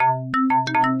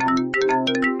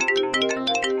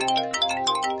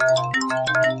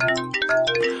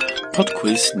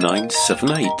PodQuiz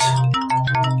 978.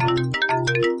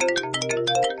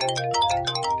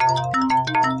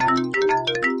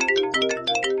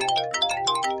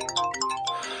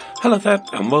 Hello there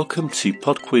and welcome to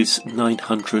PodQuiz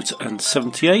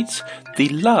 978, the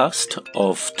last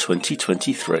of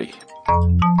 2023.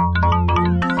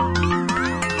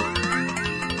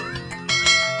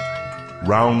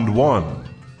 Round 1.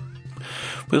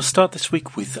 We'll start this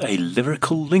week with a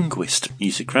lyrical linguist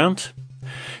music round.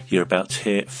 You're about to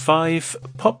hear 5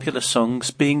 popular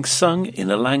songs being sung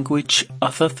in a language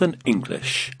other than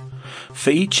English.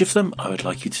 For each of them, I would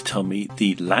like you to tell me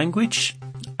the language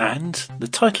and the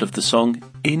title of the song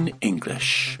in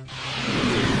English.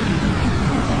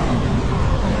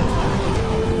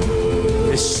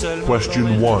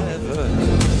 Question 1.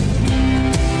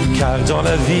 Car dans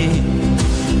la vie,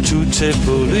 tout est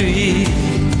pour lui.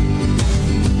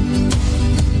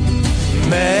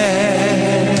 Mais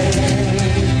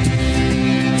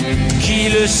qui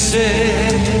le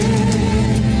sait,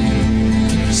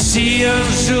 si un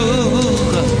jour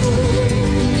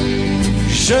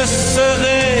je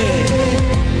serai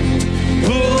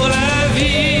pour la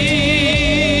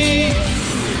vie.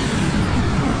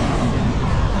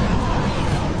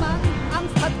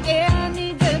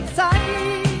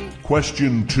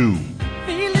 Question 2.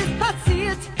 Vieles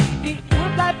passiert, die Uhr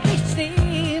bleibt nicht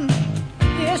stehen.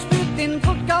 Der spürt den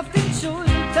Druck auf den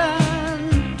Schultern.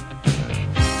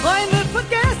 Träume von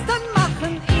gestern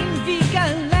machen ihn wie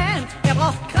gelähmt. Er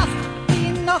braucht Kraft, die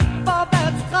ihn noch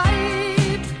vorwärts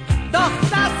treibt. Doch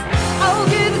das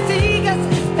Auge des Tigers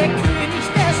ist der König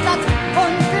der Stadt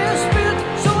und er spürt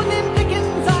schon den Blick in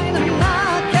seinem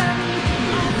Nacken.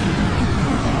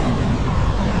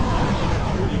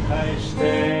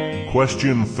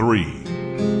 Question 3.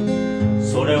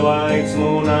 それはいつ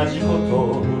も同じこ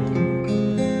と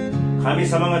神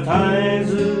様が絶え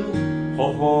ず微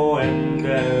笑んで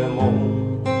も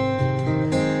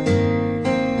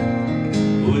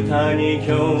歌に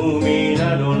興味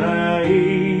などな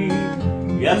い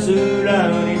奴ら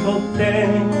にとって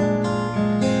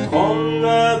こん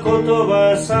な言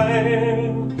葉さえ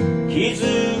気づ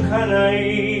かない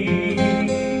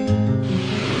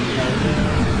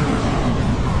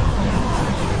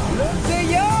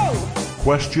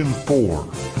Question 4.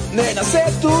 Nena, sé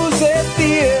tú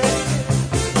sentir.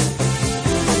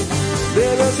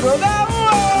 Debes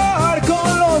rodar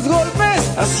con los golpes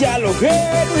hacia lo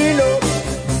genuino.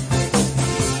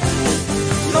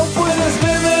 No puedes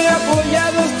verme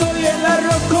apoyado, estoy en la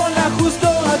rocona justo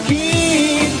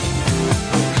aquí.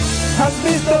 Has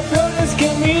visto peores que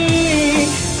mí.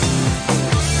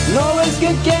 ¿No ves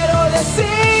que quiero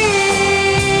decir?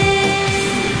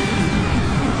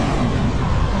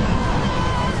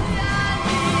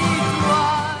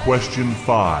 Question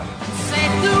 5. C'est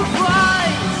tout bois,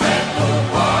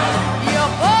 io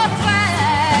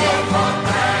potrei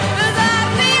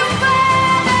darti un bene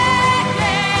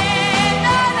che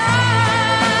non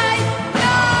hai,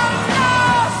 non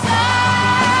lo sai,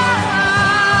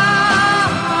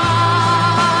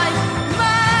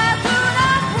 ma tu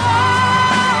non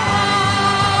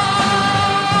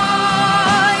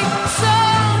puoi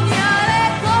sognare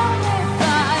come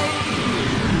fai.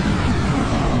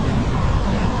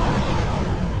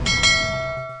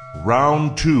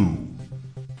 Round 2.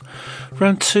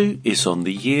 Round 2 is on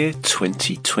the year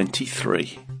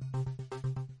 2023.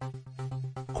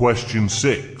 Question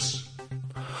 6.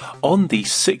 On the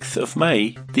 6th of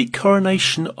May, the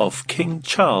coronation of King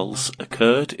Charles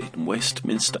occurred in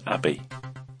Westminster Abbey.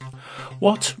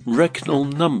 What regnal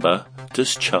number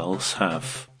does Charles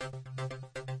have?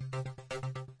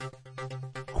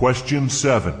 Question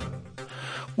 7.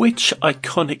 Which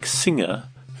iconic singer,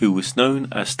 who was known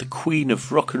as the Queen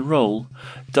of Rock and Roll,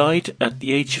 died at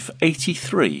the age of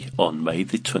 83 on May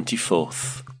the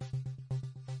 24th?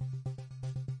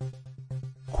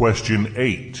 Question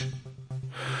 8.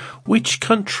 Which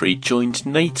country joined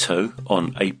NATO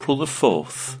on April the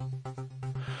 4th?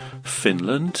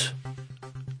 Finland,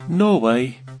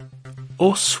 Norway,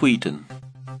 or Sweden?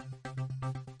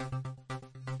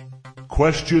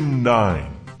 Question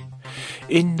 9.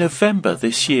 In November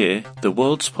this year, the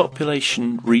world's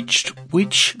population reached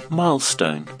which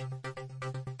milestone?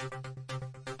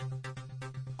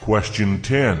 Question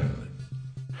 10.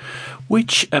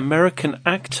 Which American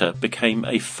actor became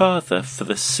a father for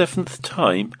the 7th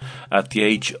time at the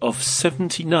age of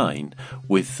 79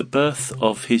 with the birth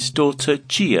of his daughter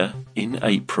Gia in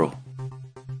April?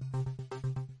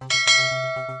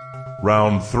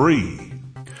 Round 3.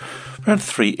 Round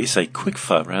 3 is a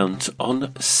quickfire round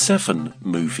on 7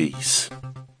 movies.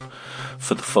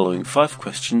 For the following 5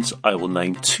 questions, I will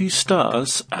name 2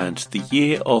 stars and the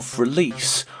year of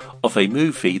release of a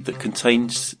movie that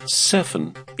contains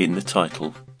 7 in the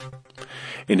title.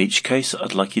 In each case,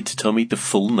 I'd like you to tell me the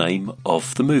full name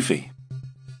of the movie.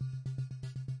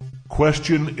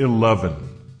 Question 11.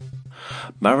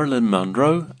 Marilyn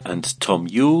Monroe and Tom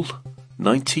Yule,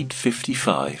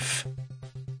 1955.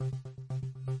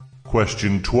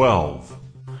 Question 12.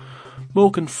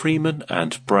 Morgan Freeman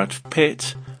and Brad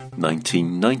Pitt,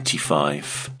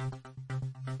 1995.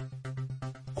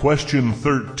 Question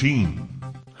 13.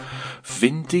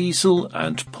 Vin Diesel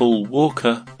and Paul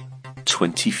Walker,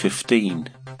 2015.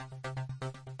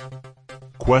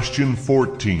 Question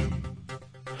 14.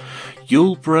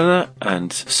 Yul Brynner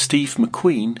and Steve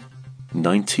McQueen,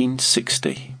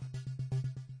 1960.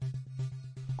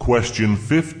 Question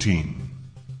 15.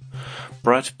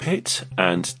 Brad Pitt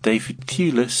and David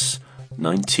Thewlis,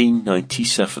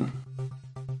 1997.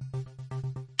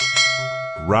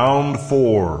 Round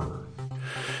 4.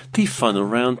 The final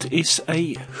round is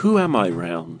a Who Am I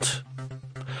round.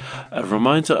 A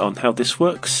reminder on how this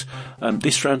works.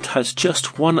 This round has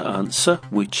just one answer,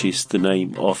 which is the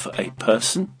name of a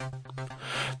person.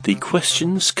 The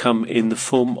questions come in the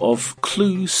form of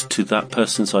clues to that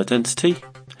person's identity.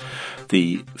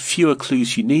 The fewer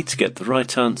clues you need to get the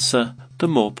right answer, the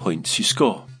more points you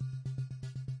score.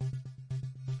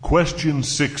 Question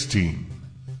 16.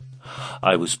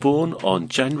 I was born on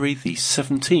January the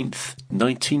 17th,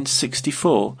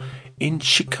 1964, in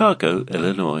Chicago,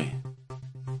 Illinois.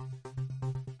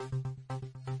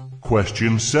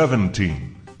 Question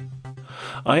 17.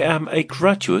 I am a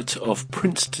graduate of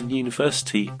Princeton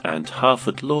University and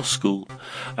Harvard Law School,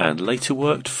 and later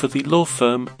worked for the law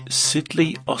firm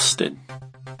Sidley Austin.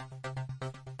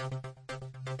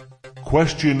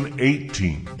 Question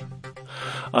 18.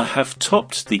 I have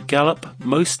topped the Gallup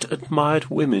Most Admired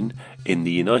Women in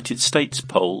the United States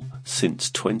poll since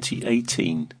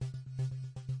 2018.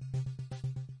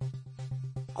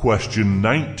 Question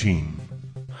 19.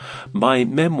 My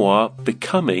memoir,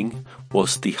 Becoming,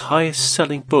 was the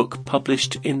highest-selling book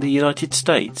published in the United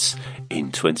States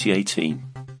in 2018.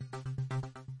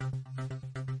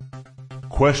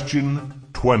 Question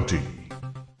 20.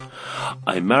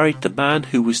 I married the man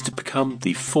who was to become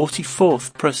the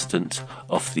 44th President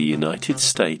of the United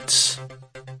States.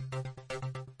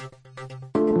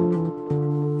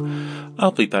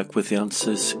 I'll be back with the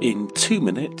answers in 2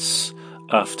 minutes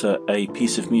after a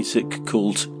piece of music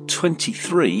called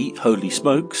 23 Holy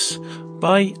Smokes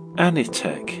by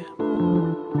Anitek.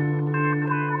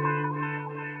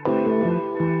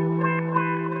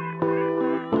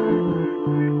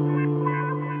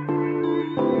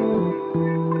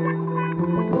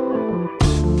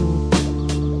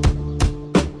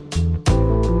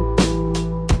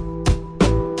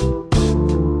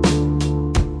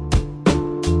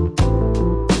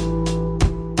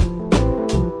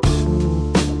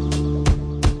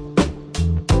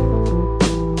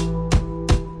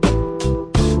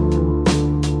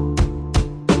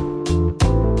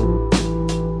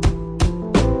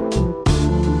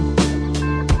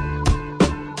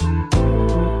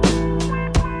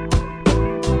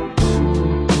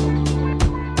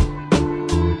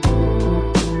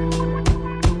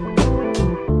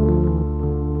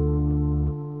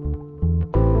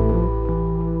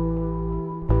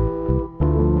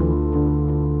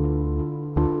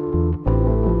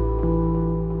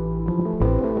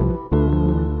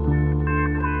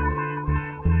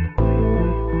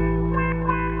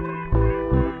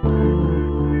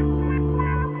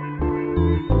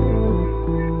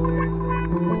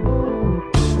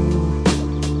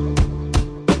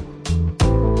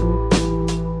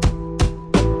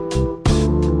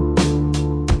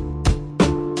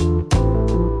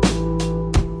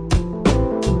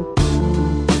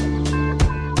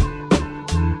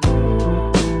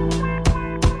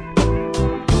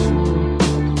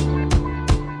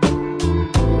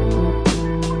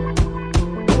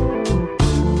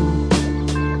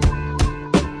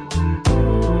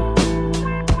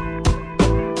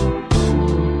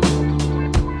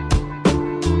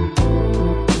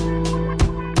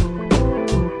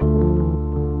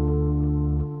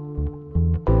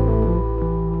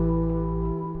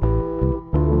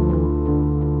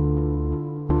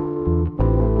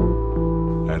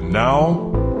 And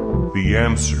now, the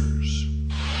answers.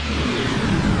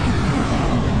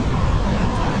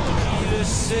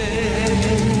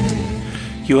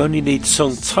 You only need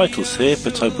song titles here,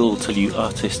 but I will tell you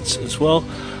artists as well.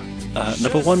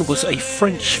 Number 1 was a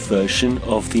French version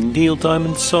of the Neil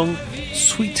Diamond song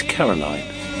Sweet Caroline.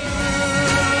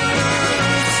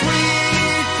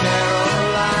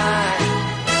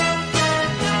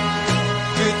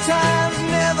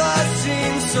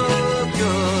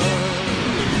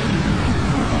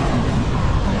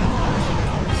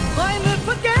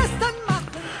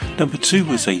 Number 2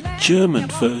 was a German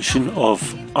version of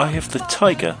Eye of the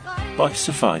Tiger by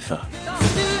Survivor.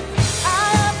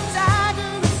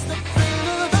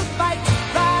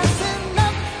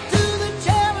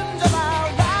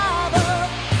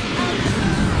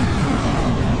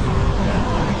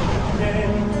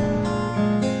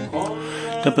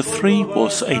 Number 3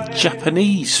 was a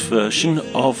Japanese version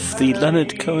of the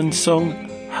Leonard Cohen song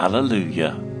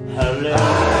Hallelujah.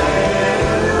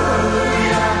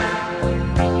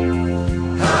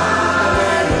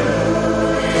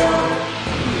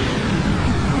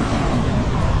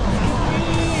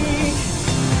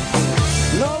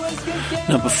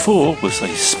 Number 4 was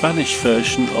a Spanish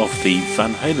version of the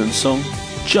Van Halen song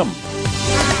Jump.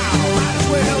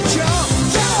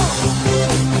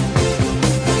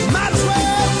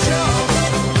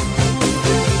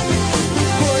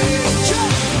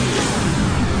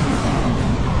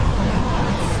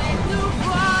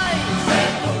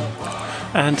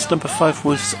 And number 5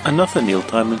 was another Neil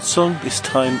Diamond song. This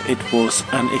time it was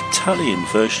an Italian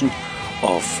version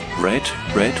of Red,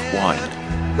 Red Wine.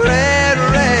 Red,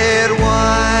 red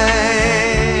wine,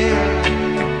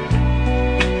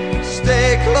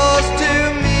 stay close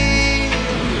to me.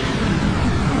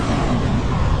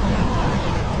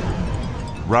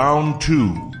 Round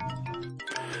 2.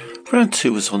 Round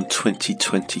 2 was on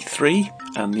 2023,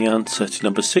 and the answer to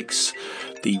number 6,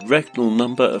 the regnal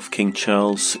number of King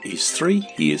Charles is 3.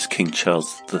 He is King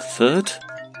Charles III.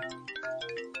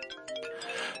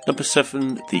 Number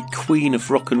 7, the Queen of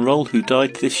Rock and Roll who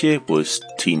died this year was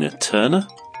Tina Turner.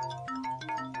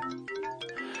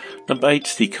 Number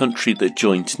 8, the country that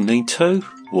joined NATO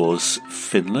was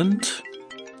Finland.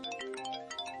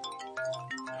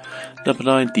 Number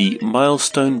 9, the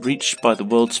milestone reached by the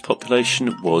world's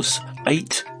population was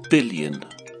 8 billion.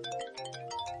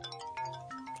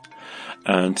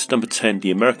 And number 10, the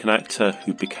American actor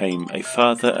who became a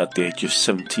father at the age of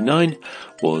 79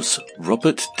 was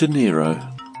Robert De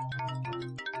Niro.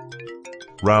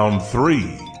 Round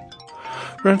 3.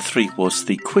 Round 3 was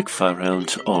the quickfire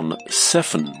round on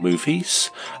 7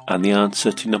 movies, and the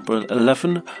answer to number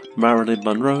 11, Marilyn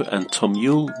Monroe and Tom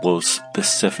Yule, was The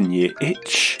 7-Year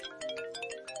Itch.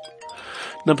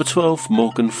 Number 12,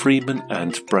 Morgan Freeman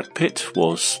and Brad Pitt,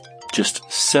 was just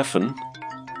 7.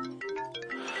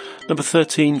 Number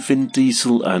 13, Vin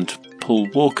Diesel and Paul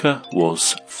Walker,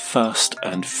 was Fast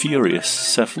and Furious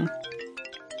 7.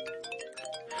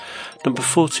 Number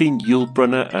 14, Yul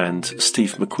Brynner and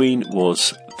Steve McQueen,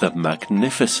 was The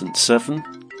Magnificent 7.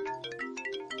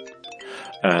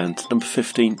 And number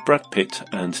 15, Brad Pitt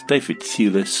and David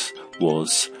Thewlis,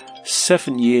 was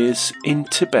 7 Years in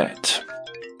Tibet.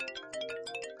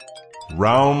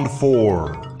 Round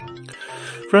 4.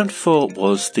 Round 4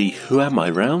 was the Who Am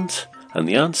I round, and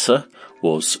the answer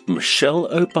was Michelle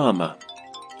Obama.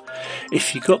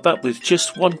 If you got that with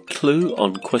just one clue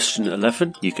on question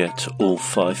 11, you get all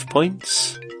 5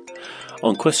 points.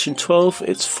 On question 12,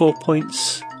 it's 4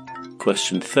 points.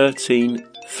 Question 13,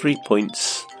 3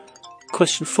 points.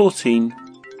 Question 14,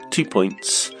 2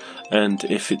 points. And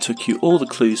if it took you all the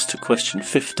clues to question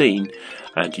 15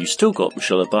 and you still got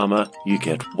Michelle Obama, you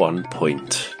get 1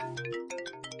 point.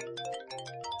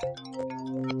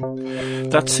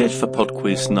 That's it for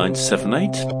PodQuiz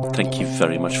 978. Thank you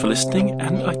very much for listening,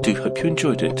 and I do hope you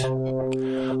enjoyed it.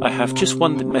 I have just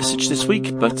one message this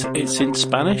week, but it's in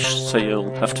Spanish, so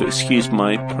you'll have to excuse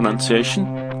my pronunciation.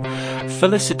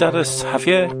 Felicidades,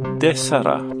 Javier de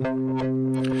Sara.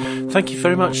 Thank you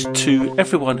very much to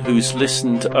everyone who's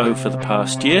listened over the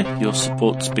past year. Your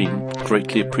support's been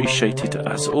greatly appreciated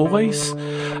as always.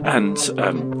 And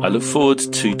I look forward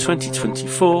to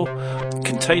 2024,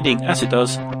 containing, as it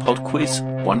does, PodQuiz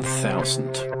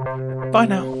 1000. Bye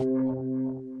now.